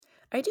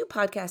I do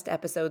podcast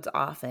episodes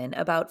often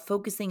about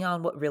focusing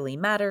on what really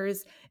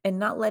matters and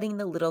not letting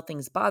the little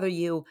things bother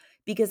you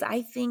because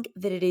I think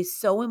that it is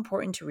so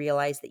important to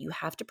realize that you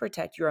have to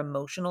protect your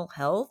emotional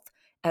health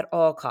at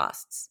all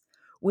costs.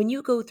 When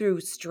you go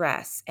through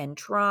stress and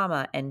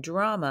trauma and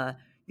drama,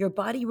 your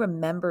body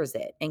remembers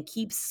it and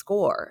keeps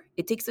score.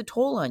 It takes a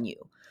toll on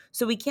you.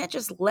 So we can't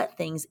just let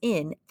things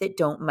in that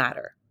don't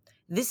matter.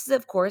 This is,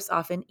 of course,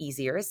 often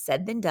easier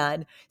said than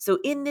done. So,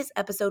 in this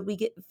episode, we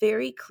get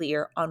very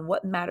clear on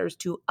what matters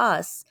to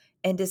us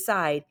and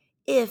decide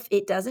if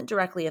it doesn't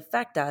directly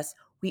affect us,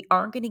 we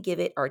aren't going to give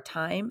it our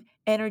time,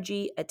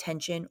 energy,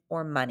 attention,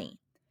 or money.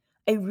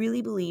 I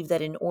really believe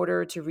that in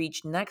order to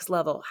reach next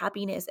level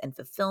happiness and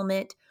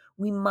fulfillment,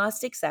 we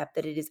must accept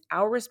that it is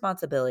our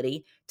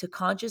responsibility to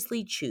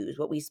consciously choose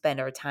what we spend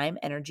our time,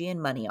 energy,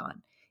 and money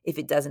on. If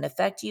it doesn't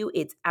affect you,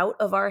 it's out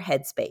of our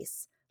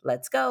headspace.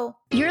 Let's go.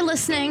 You're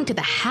listening to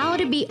the How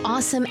to Be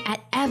Awesome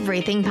at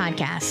Everything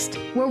podcast,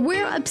 where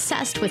we're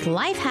obsessed with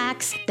life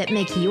hacks that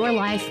make your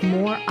life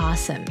more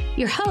awesome.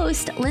 Your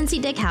host, Lindsay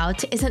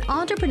Dickhout, is an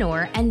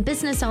entrepreneur and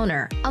business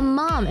owner, a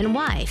mom and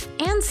wife,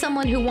 and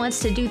someone who wants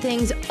to do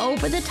things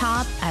over the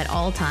top at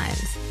all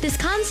times. This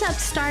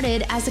concept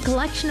started as a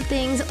collection of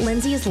things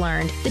Lindsay has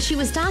learned that she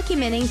was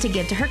documenting to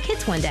give to her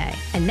kids one day,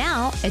 and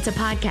now it's a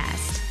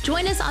podcast.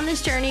 Join us on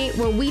this journey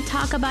where we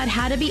talk about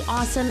how to be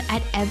awesome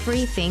at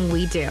everything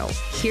we do.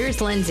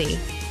 Here's Lindsay.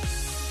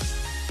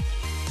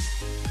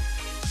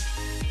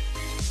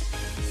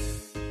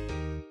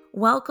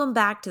 Welcome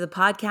back to the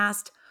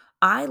podcast.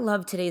 I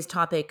love today's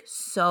topic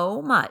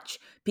so much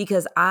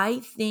because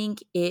I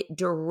think it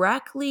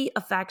directly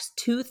affects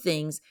two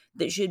things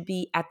that should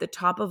be at the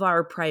top of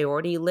our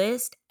priority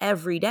list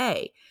every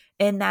day.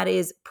 And that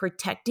is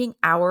protecting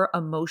our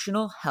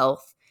emotional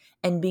health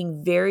and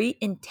being very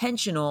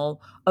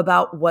intentional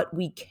about what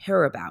we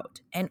care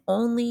about and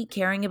only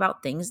caring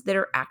about things that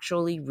are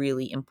actually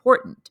really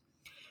important.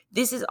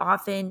 This is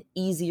often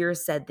easier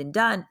said than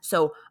done.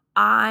 So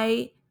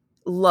I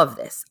love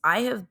this.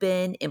 I have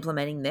been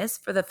implementing this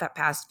for the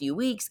past few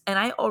weeks, and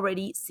I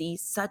already see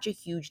such a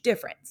huge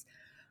difference.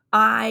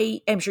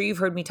 I am sure you've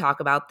heard me talk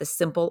about The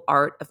Simple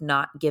Art of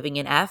Not Giving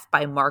an F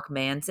by Mark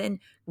Manson.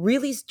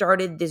 Really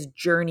started this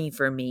journey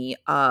for me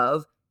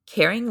of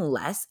caring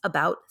less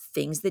about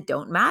things that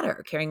don't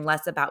matter, caring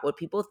less about what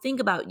people think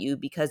about you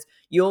because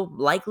you'll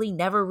likely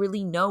never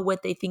really know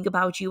what they think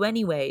about you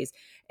anyways,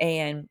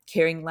 and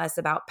caring less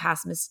about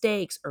past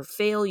mistakes or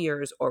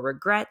failures or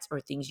regrets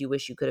or things you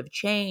wish you could have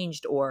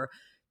changed or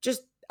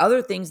just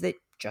other things that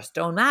just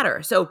don't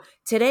matter. So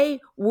today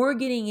we're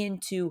getting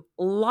into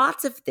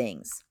lots of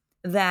things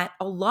that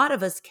a lot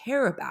of us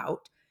care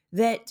about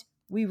that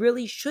we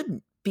really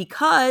shouldn't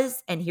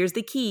because, and here's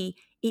the key,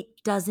 it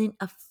doesn't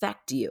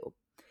affect you.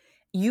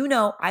 You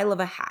know, I love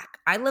a hack.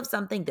 I love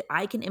something that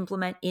I can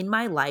implement in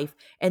my life.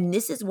 And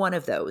this is one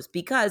of those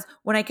because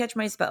when I catch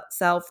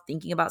myself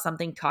thinking about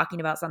something, talking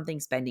about something,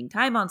 spending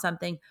time on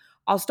something,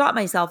 I'll stop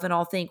myself and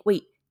I'll think,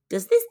 wait,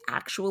 does this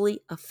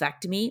actually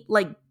affect me?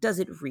 Like, does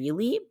it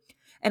really?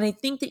 And I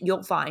think that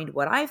you'll find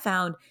what I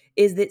found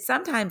is that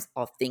sometimes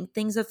I'll think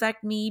things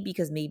affect me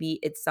because maybe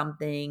it's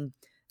something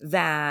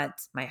that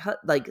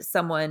like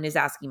someone is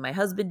asking my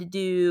husband to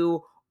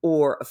do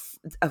or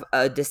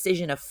a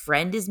decision a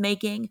friend is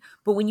making.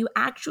 But when you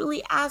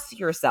actually ask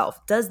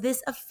yourself, does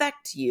this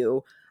affect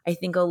you? I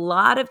think a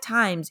lot of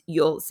times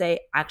you'll say,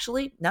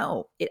 actually,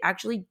 no, it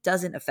actually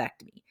doesn't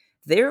affect me.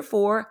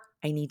 Therefore,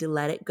 I need to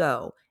let it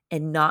go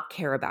and not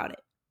care about it.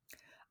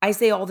 I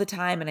say all the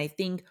time, and I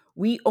think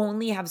we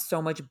only have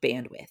so much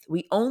bandwidth.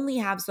 We only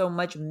have so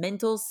much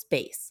mental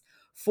space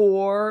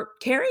for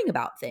caring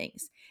about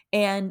things.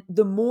 And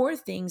the more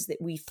things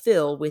that we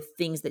fill with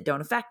things that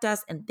don't affect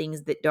us and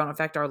things that don't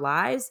affect our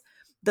lives,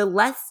 the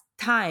less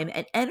time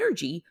and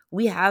energy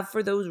we have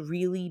for those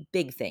really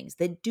big things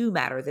that do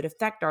matter, that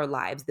affect our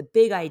lives, the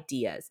big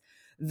ideas,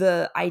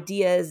 the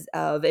ideas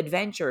of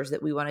adventures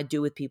that we want to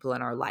do with people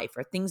in our life,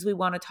 or things we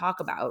want to talk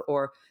about,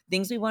 or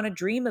things we want to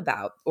dream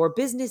about, or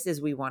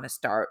businesses we want to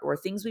start, or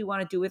things we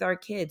want to do with our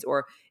kids,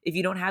 or if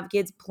you don't have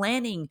kids,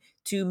 planning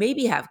to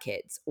maybe have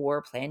kids,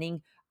 or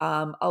planning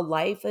a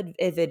life of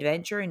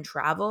adventure and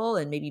travel,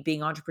 and maybe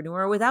being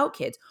entrepreneur without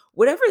kids.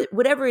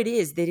 Whatever it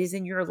is that is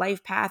in your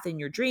life path and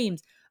your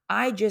dreams,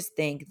 I just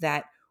think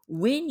that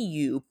when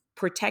you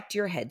protect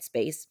your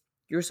headspace,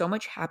 you're so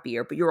much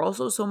happier, but you're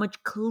also so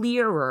much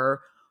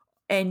clearer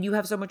and you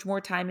have so much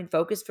more time and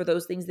focus for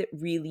those things that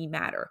really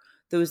matter,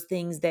 those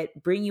things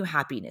that bring you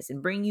happiness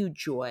and bring you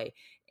joy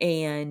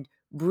and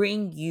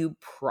bring you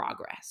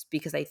progress,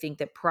 because I think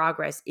that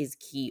progress is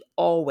key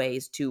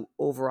always to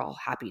overall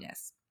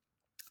happiness.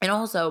 And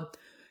also,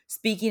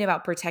 speaking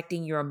about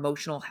protecting your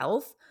emotional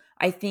health,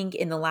 I think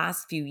in the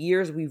last few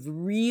years, we've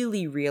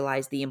really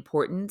realized the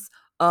importance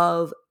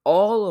of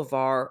all of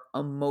our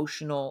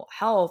emotional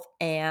health.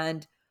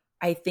 And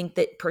I think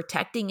that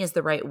protecting is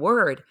the right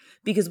word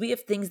because we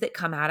have things that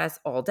come at us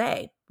all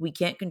day. We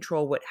can't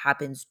control what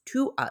happens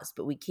to us,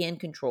 but we can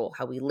control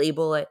how we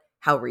label it,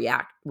 how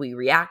we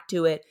react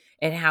to it,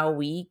 and how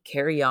we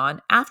carry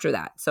on after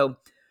that. So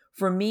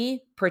For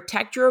me,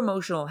 protect your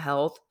emotional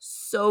health,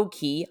 so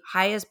key,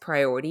 highest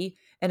priority.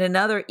 And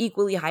another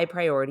equally high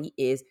priority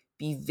is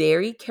be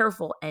very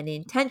careful and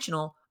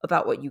intentional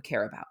about what you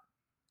care about.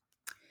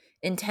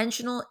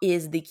 Intentional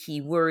is the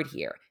key word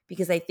here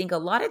because I think a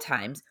lot of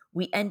times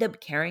we end up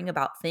caring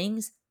about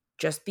things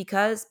just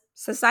because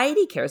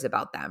society cares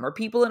about them, or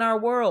people in our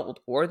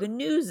world, or the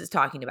news is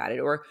talking about it,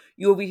 or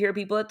you overhear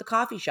people at the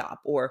coffee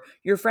shop, or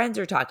your friends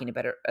are talking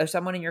about it, or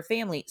someone in your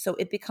family. So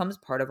it becomes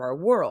part of our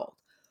world.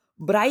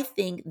 But I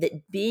think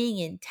that being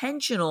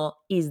intentional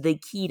is the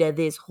key to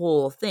this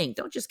whole thing.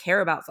 Don't just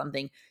care about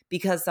something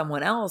because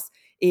someone else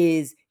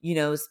is,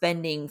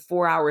 spending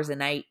 4 hours a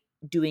night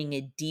doing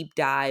a deep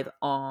dive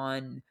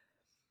on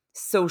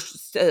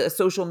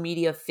social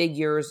media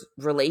figures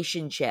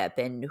relationship,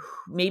 and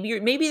maybe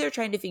they're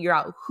trying to figure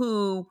out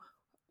who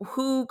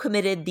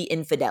committed the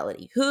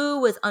infidelity,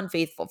 who was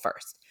unfaithful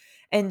first.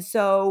 And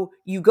so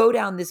you go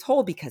down this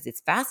hole because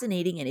it's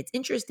fascinating and it's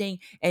interesting,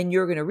 and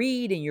you're going to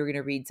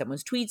read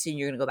someone's tweets, and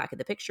you're going to go back at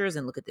the pictures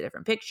and look at the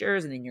different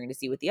pictures, and then you're going to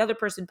see what the other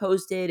person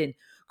posted and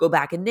go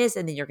back in this,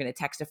 and then you're going to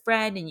text a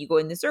friend, and you go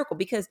in the circle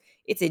because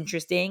it's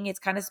interesting, it's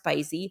kind of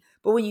spicy.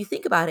 But when you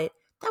think about it,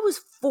 that was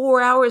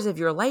 4 hours of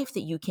your life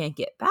that you can't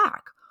get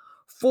back.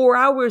 4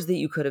 hours that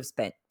you could have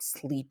spent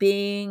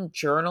sleeping,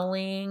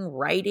 journaling,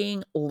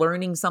 writing,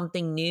 learning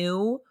something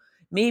new.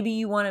 Maybe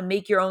you want to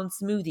make your own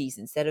smoothies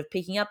instead of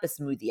picking up a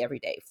smoothie every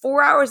day.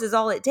 4 hours is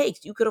all it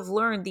takes. You could have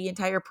learned the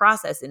entire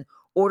process and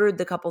ordered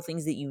the couple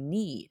things that you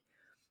need.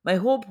 My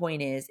whole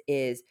point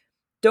is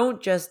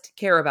don't just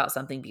care about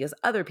something because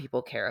other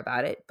people care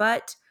about it,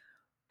 but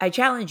I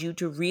challenge you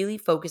to really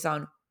focus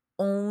on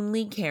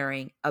only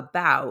caring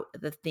about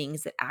the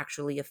things that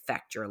actually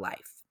affect your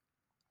life.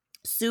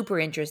 Super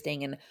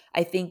interesting. And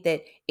I think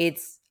that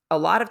it's a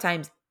lot of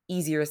times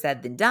easier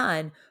said than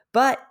done.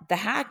 But the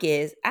hack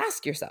is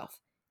ask yourself,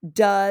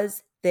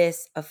 does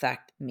this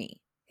affect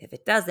me? If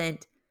it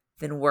doesn't,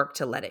 then work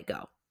to let it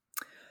go.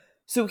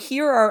 So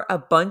here are a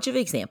bunch of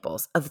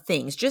examples of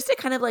things just to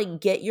kind of like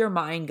get your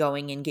mind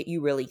going and get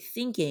you really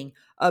thinking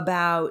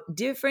about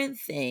different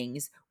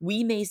things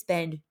we may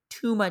spend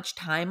too much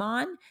time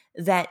on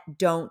that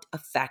don't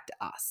affect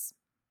us.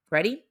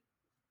 Ready?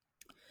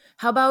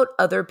 How about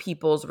other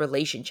people's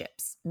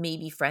relationships?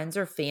 Maybe friends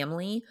or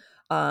family,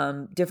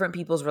 different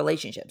people's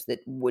relationships that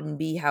wouldn't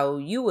be how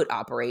you would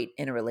operate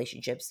in a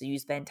relationship. So you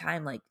spend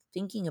time like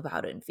thinking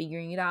about it and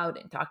figuring it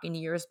out and talking to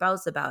your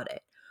spouse about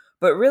it.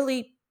 But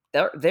really,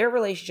 their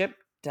relationship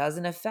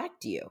doesn't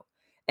affect you.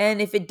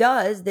 And if it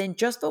does, then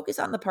just focus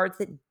on the parts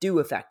that do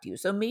affect you.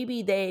 So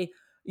maybe they,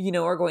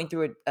 are going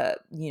through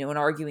an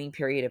arguing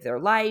period of their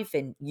life,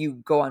 and you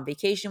go on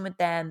vacation with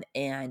them,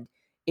 and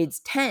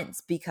it's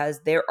tense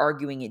because they're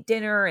arguing at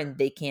dinner and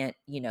they can't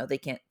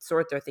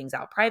sort their things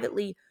out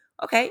privately.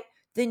 Okay,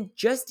 then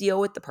just deal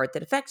with the part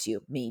that affects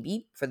you.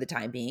 Maybe for the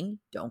time being,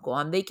 don't go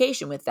on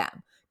vacation with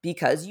them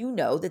because you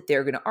know that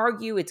they're going to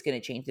argue. It's going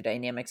to change the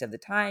dynamics of the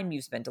time.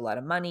 You've spent a lot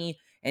of money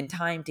and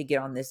time to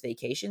get on this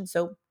vacation.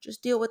 So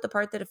just deal with the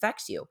part that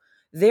affects you.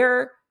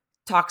 Their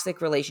toxic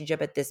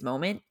relationship at this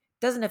moment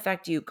doesn't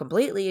affect you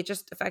completely. It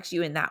just affects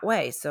you in that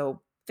way.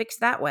 So fix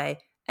that way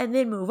and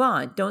then move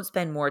on. Don't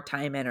spend more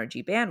time,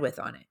 energy,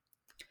 bandwidth on it.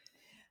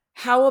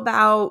 How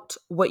about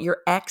what your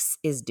ex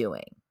is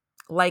doing?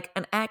 Like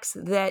an ex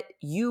that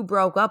you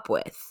broke up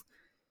with.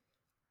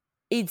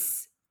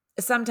 It's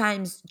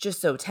sometimes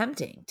just so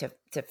tempting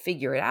to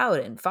figure it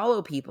out and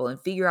follow people and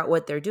figure out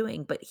what they're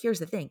doing. But here's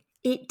the thing.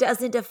 It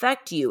doesn't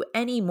affect you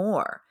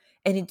anymore.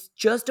 And it's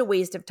just a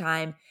waste of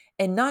time.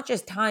 And not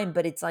just time,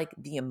 but it's like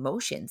the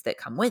emotions that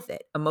come with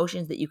it.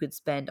 Emotions that you could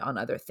spend on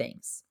other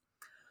things.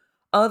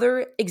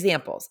 Other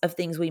examples of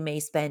things we may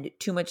spend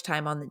too much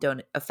time on that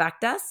don't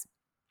affect us.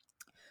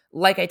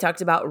 Like I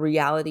talked about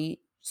reality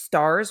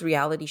stars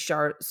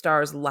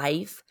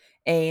life,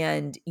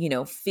 and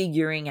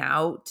figuring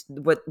out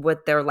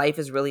what their life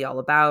is really all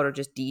about, or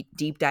just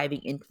deep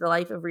diving into the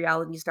life of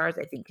reality stars,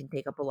 I think can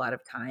take up a lot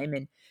of time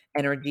and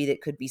energy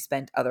that could be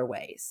spent other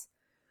ways.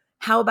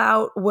 How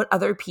about what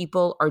other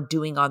people are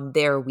doing on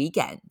their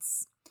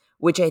weekends,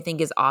 which I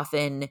think is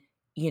often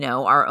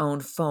our own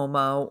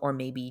FOMO or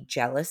maybe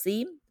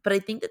jealousy. But I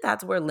think that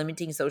that's where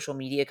limiting social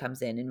media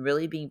comes in, and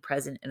really being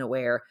present and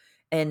aware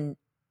and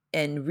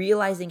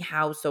realizing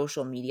how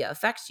social media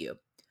affects you.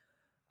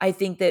 I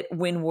think that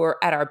when we're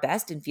at our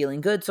best and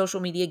feeling good,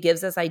 social media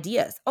gives us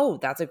ideas. Oh,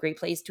 that's a great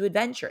place to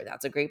adventure.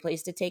 That's a great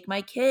place to take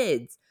my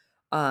kids.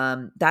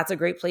 That's a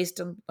great place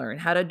to learn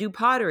how to do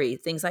pottery,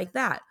 things like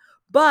that.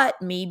 But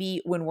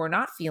maybe when we're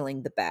not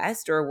feeling the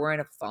best or we're in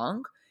a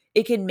funk,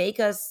 it can make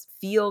us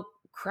feel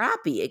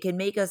crappy. It can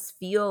make us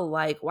feel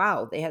like,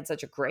 wow, they had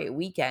such a great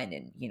weekend,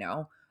 and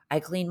I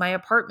cleaned my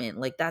apartment.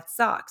 Like, that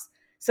sucks.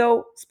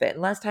 So spend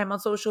less time on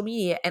social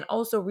media, and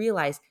also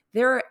realize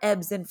there are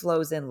ebbs and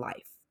flows in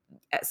life.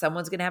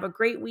 Someone's going to have a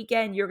great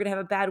weekend. You're going to have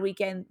a bad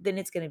weekend. Then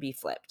it's going to be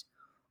flipped.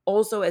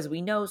 Also, as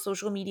we know,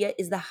 social media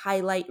is the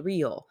highlight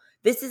reel.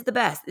 This is the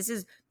best.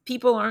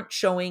 People aren't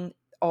showing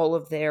all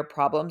of their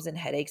problems and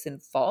headaches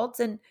and faults.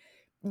 And,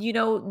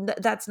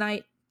 that's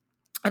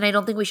And I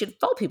don't think we should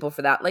fault people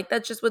for that. Like,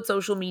 that's just what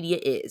social media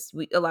is.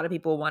 A lot of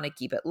people want to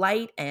keep it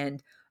light.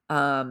 And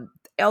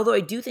although I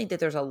do think that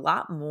there's a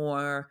lot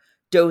more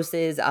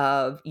doses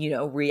of,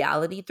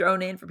 reality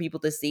thrown in for people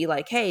to see,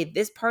 like, hey,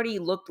 this party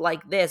looked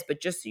like this,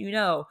 but just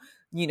so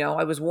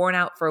I was worn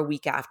out for a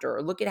week after,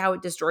 or look at how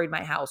it destroyed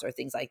my house, or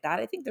things like that.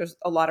 I think there's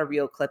a lot of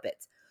real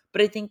clip-its.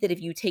 But I think that if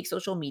you take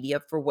social media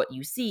for what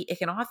you see, it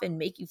can often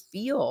make you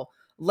feel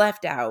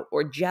left out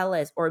or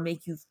jealous, or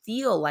make you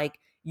feel like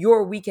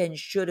your weekend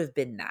should have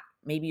been that.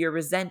 Maybe you're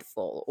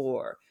resentful,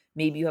 or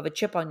maybe you have a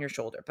chip on your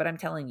shoulder. But I'm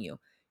telling you,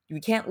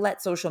 you can't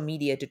let social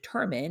media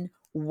determine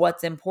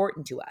what's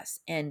important to us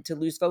and to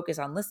lose focus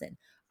on, listen,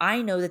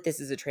 I know that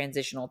this is a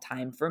transitional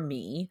time for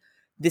me.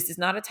 This is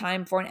not a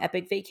time for an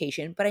epic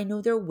vacation, but I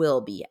know there will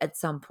be at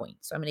some point.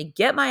 So I'm going to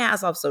get my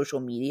ass off social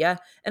media,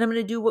 and I'm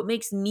going to do what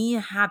makes me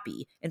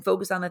happy and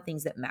focus on the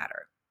things that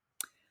matter.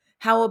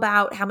 How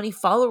about how many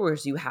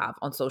followers you have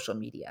on social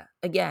media?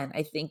 Again,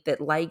 I think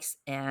that likes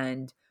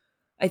and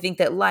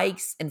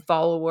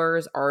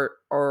followers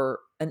are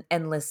an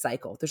endless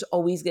cycle. There's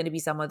always going to be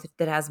someone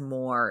that has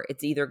more.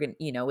 It's either going,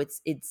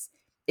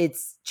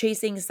 it's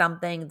chasing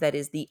something that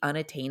is the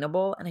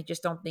unattainable, and I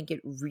just don't think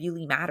it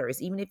really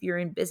matters, even if you're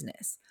in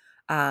business.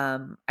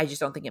 I just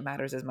don't think it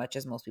matters as much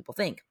as most people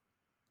think.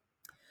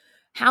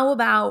 How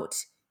about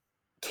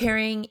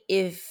caring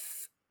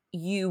if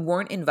you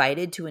weren't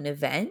invited to an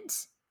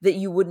event that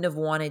you wouldn't have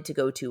wanted to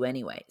go to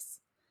anyways?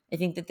 I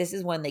think that this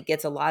is one that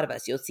gets a lot of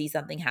us. You'll see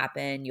something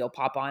happen, you'll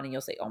pop on and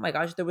you'll say, oh my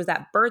gosh, there was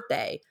that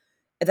birthday,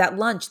 that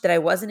lunch that I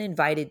wasn't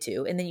invited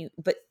to. And then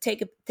but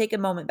take a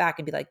moment back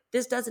and be like,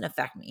 this doesn't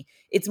affect me.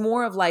 It's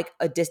more of like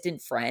a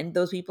distant friend.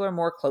 Those people are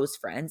more close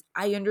friends.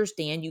 I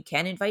understand you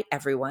can invite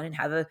everyone and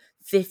have a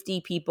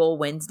 50 people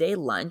Wednesday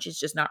lunch. It's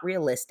just not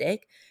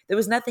realistic. There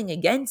was nothing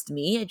against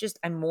me.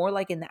 I'm more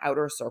like in the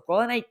outer circle,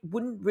 and I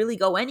wouldn't really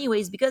go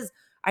anyways because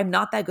I'm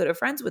not that good of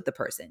friends with the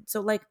person. So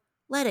like,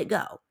 let it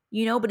go,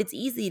 but it's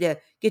easy to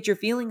get your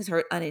feelings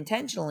hurt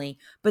unintentionally,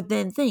 but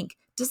then think,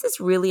 does this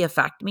really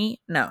affect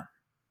me? No.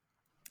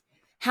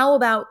 How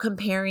about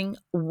comparing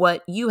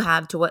what you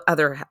have to what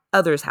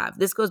others have?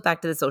 This goes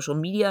back to the social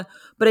media,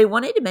 but I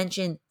wanted to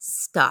mention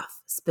stuff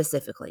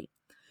specifically.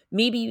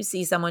 Maybe you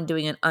see someone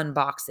doing an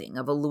unboxing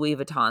of a Louis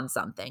Vuitton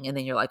something, and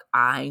then you're like,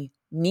 I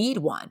need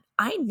one.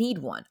 I need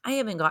one. I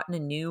haven't gotten a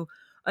new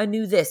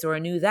this or a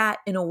new that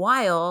in a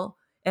while.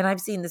 And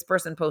I've seen this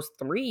person post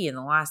 3 in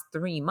the last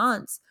 3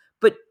 months.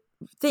 But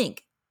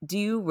think, do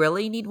you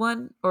really need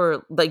one?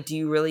 Or like, do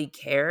you really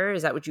care?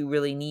 Is that what you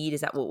really need?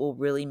 Is that what will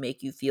really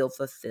make you feel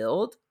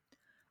fulfilled?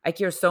 I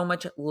care so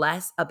much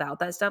less about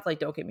that stuff. Like,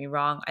 don't get me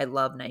wrong, I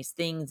love nice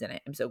things and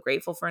I'm so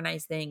grateful for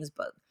nice things,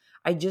 but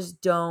I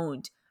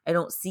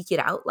don't seek it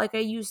out like I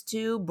used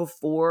to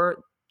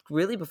before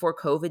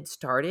COVID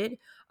started.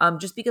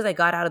 Just because I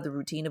got out of the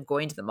routine of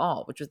going to the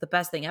mall, which was the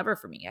best thing ever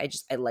for me.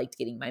 I liked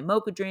getting my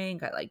mocha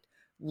drink. I liked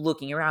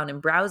looking around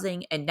and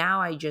browsing. And now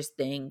I just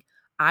think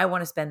I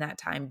want to spend that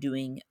time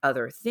doing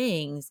other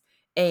things,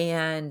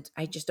 and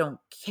I just don't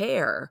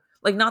care.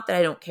 Like, not that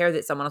I don't care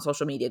that someone on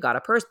social media got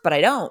a purse, but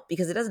I don't,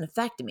 because it doesn't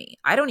affect me.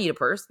 I don't need a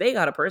purse. They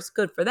got a purse.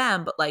 Good for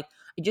them. But like,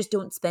 I just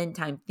don't spend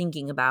time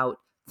thinking about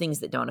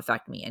things that don't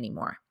affect me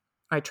anymore.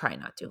 I try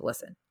not to.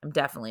 Listen, I'm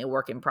definitely a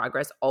work in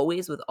progress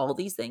always with all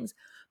these things,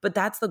 but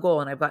that's the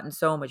goal. And I've gotten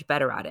so much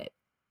better at it.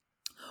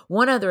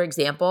 One other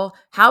example,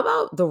 how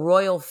about the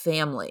royal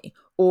family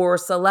or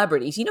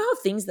celebrities? You know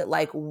how things that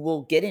like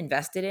we'll get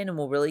invested in and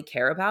we'll really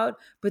care about,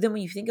 but then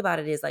when you think about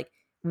it, is like,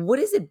 what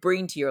does it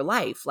bring to your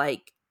life?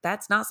 Like,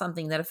 that's not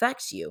something that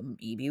affects you.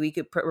 Maybe we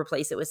could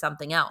replace it with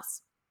something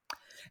else.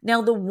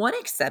 Now, the one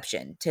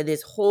exception to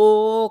this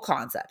whole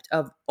concept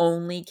of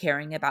only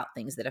caring about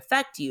things that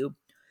affect you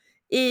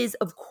is,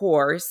 of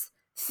course,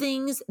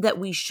 things that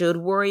we should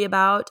worry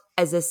about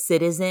as a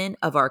citizen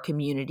of our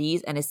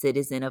communities and a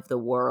citizen of the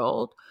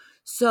world.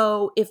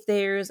 So if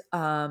there's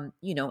an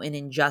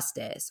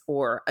injustice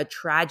or a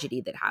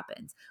tragedy that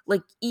happens,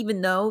 like,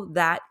 even though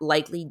that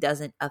likely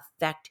doesn't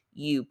affect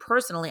you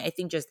personally, I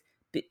think just,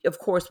 of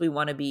course, we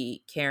want to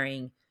be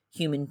caring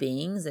human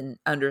beings and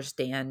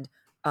understand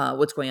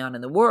what's going on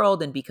in the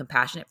world and be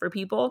compassionate for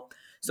people.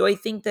 So I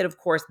think that, of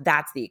course,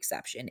 that's the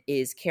exception,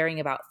 is caring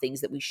about things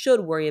that we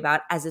should worry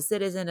about as a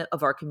citizen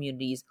of our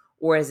communities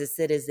or as a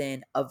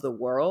citizen of the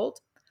world.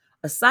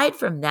 Aside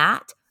from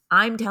that,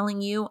 I'm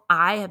telling you,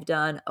 I have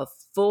done a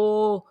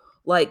full,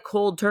 like,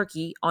 cold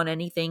turkey on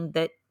anything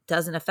that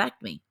doesn't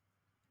affect me.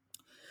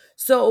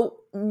 So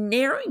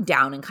narrowing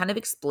down and kind of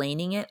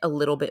explaining it a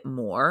little bit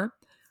more,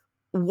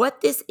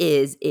 what this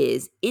is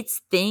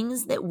it's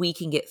things that we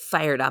can get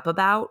fired up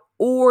about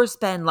or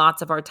spend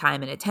lots of our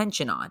time and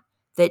attention on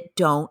that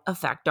don't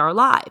affect our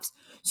lives.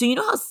 So you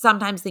know how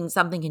sometimes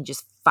something can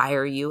just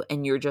fire you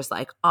and you're just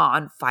like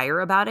on fire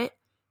about it?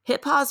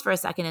 Hit pause for a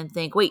second and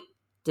think, wait,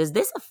 does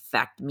this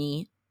affect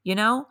me?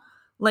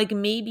 Like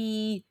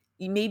maybe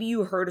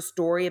you heard a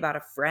story about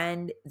a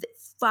friend that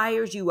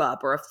fires you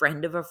up, or a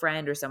friend of a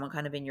friend, or someone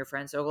kind of in your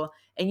friend circle,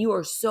 and you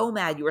are so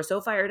mad, you are so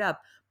fired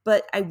up.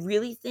 But I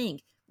really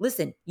think,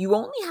 listen, you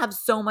only have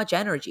so much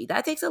energy.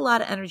 That takes a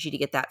lot of energy to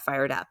get that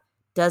fired up.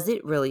 Does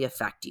it really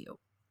affect you?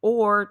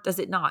 Or does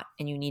it not?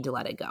 And you need to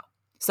let it go.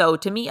 So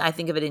to me, I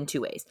think of it in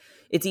two ways.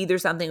 It's either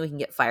something we can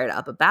get fired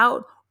up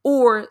about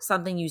or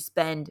something you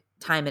spend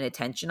time and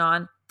attention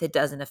on that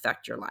doesn't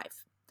affect your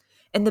life.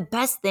 And the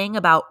best thing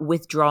about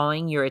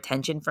withdrawing your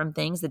attention from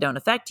things that don't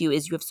affect you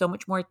is you have so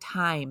much more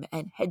time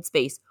and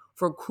headspace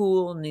for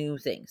cool new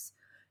things,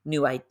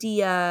 new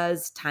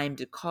ideas, time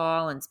to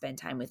call and spend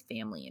time with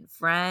family and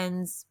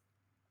friends,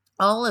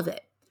 all of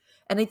it.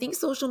 And I think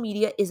social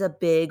media is a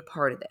big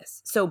part of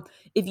this. So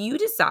if you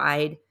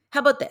decide, how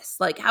about this?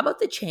 Like, how about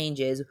the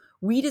changes?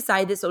 We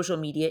decide that social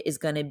media is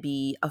going to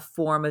be a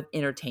form of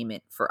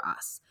entertainment for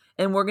us.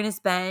 And we're going to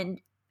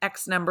spend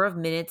X number of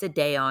minutes a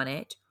day on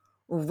it,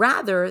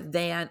 rather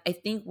than, I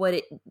think what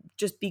it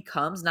just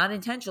becomes, not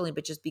intentionally,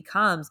 but just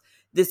becomes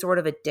this sort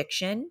of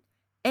addiction.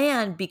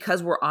 And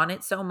because we're on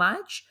it so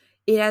much,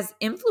 it has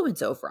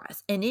influence over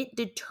us, and it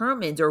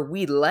determines, or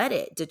we let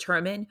it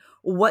determine,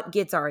 what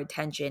gets our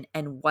attention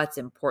and what's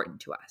important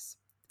to us.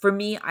 For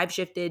me, I've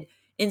shifted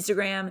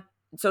Instagram,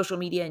 social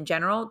media in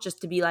general,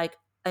 just to be like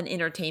an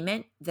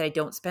entertainment that I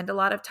don't spend a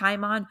lot of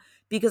time on,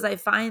 because I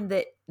find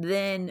that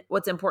then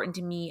what's important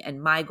to me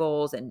and my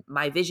goals and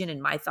my vision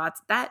and my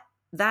thoughts, that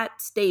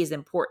stays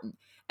important.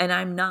 And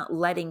I'm not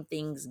letting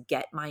things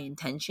get my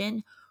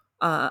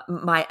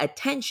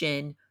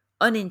attention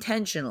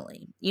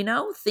unintentionally,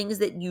 things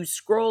that you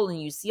scroll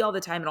and you see all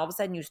the time, and all of a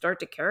sudden you start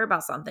to care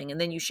about something,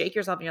 and then you shake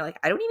yourself and you're like,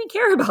 I don't even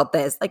care about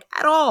this, like,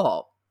 at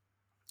all.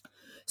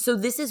 So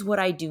this is what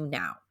I do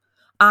now.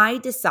 I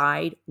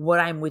decide what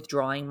I'm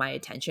withdrawing my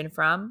attention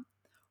from,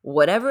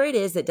 whatever it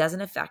is that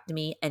doesn't affect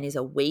me and is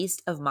a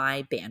waste of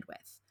my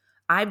bandwidth.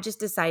 I've just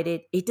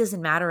decided it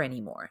doesn't matter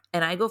anymore,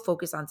 and I go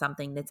focus on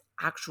something that's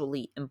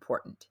actually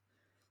important.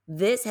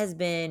 This has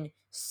been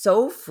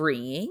so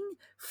freeing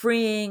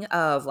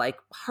of like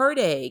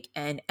heartache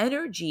and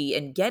energy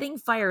and getting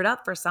fired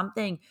up for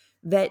something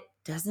that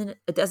doesn't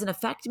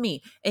affect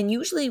me. And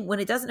usually when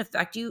it doesn't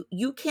affect you,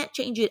 you can't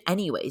change it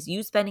anyways.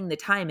 You spending the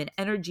time and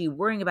energy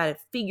worrying about it,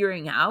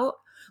 figuring out,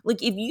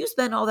 like, if you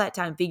spend all that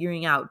time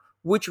figuring out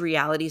which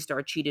reality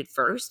star cheated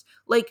first,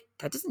 like,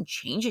 that doesn't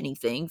change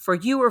anything for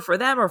you or for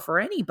them or for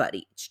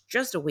anybody. It's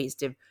just a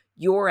waste of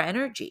your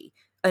energy,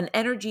 an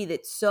energy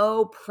that's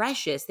so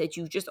precious that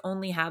you just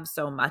only have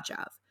so much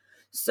of.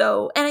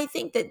 So, and I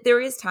think that there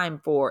is time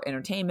for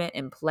entertainment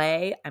and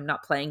play. I'm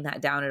not playing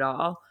that down at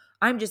all.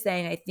 I'm just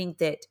saying, I think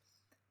that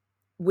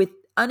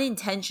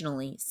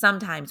unintentionally,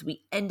 sometimes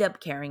we end up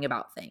caring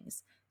about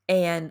things,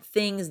 and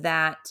things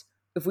that,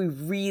 if we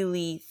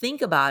really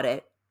think about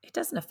it, it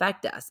doesn't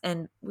affect us.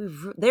 And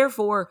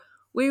therefore,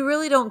 we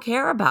really don't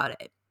care about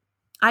it.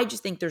 I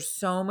just think there's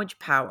so much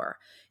power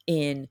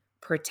in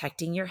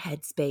protecting your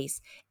headspace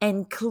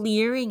and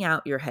clearing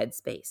out your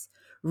headspace.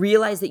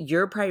 Realize that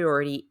your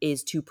priority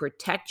is to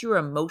protect your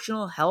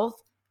emotional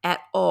health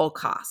at all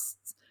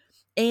costs.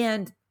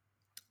 And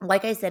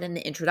like I said in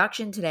the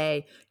introduction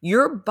today,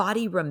 your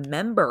body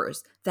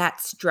remembers that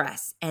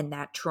stress and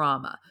that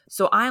trauma.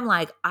 So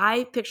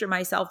I picture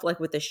myself like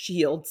with a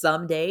shield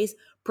some days,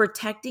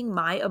 protecting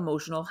my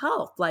emotional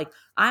health. Like,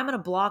 I'm going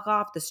to block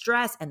off the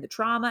stress and the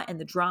trauma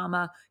and the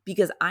drama,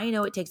 because I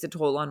know it takes a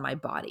toll on my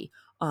body.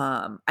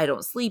 I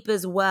don't sleep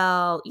as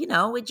well.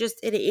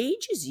 It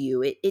ages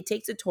you. It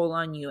takes a toll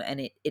on you, and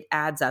it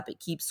adds up.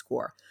 It keeps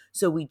score.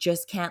 So we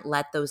just can't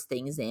let those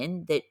things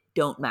in that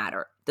don't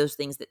matter. Those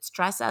things that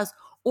stress us,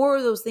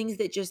 or those things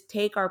that just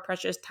take our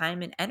precious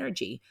time and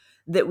energy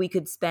that we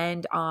could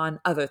spend on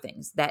other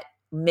things that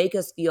make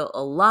us feel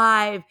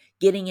alive,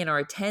 getting in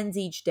our 10s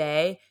each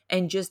day,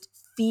 and just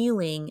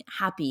feeling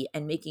happy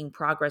and making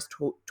progress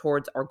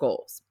towards our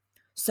goals.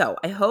 So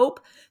I hope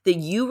that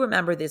you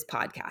remember this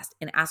podcast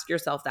and ask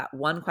yourself that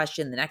one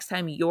question the next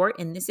time you're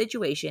in this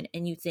situation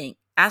and you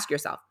ask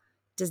yourself,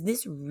 does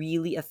this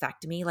really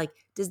affect me? Like,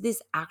 does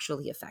this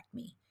actually affect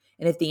me?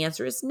 And if the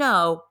answer is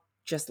no,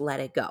 just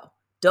let it go.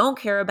 Don't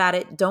care about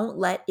it. Don't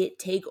let it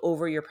take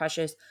over your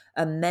precious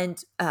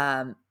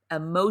emotions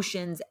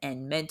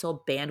and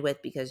mental bandwidth,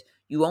 because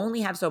you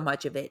only have so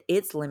much of it.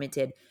 It's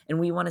limited, and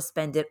we want to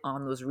spend it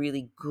on those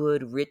really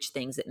good, rich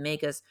things that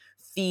make us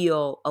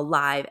feel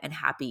alive and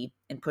happy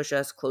and push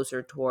us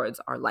closer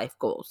towards our life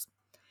goals.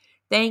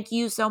 Thank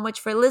you so much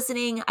for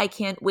listening. I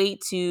can't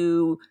wait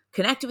to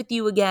connect with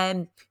you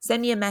again.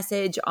 Send me a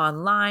message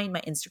online.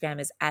 My Instagram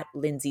is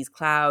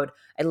 @Lindsay'sCloud.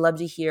 I'd love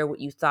to hear what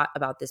you thought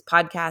about this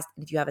podcast.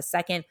 And if you have a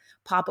second,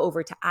 pop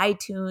over to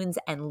iTunes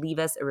and leave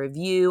us a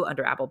review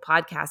under Apple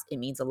Podcasts. It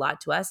means a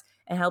lot to us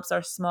and helps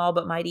our small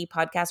but mighty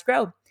podcast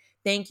grow.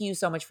 Thank you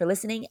so much for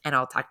listening, and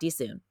I'll talk to you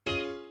soon.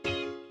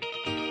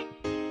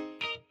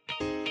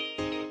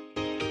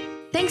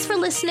 Thanks for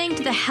listening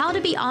to the How to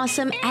Be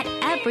Awesome at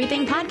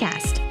Everything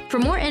podcast. For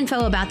more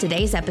info about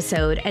today's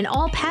episode and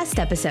all past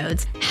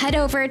episodes, head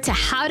over to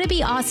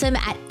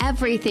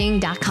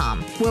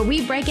howtobeawesomeateverything.com, where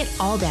we break it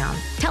all down.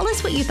 Tell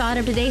us what you thought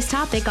of today's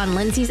topic on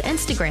Lindsay's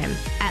Instagram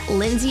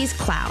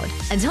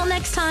 @Lindsay'sCloud. Until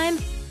next time,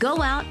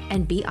 go out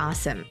and be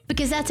awesome,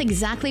 because that's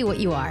exactly what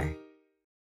you are.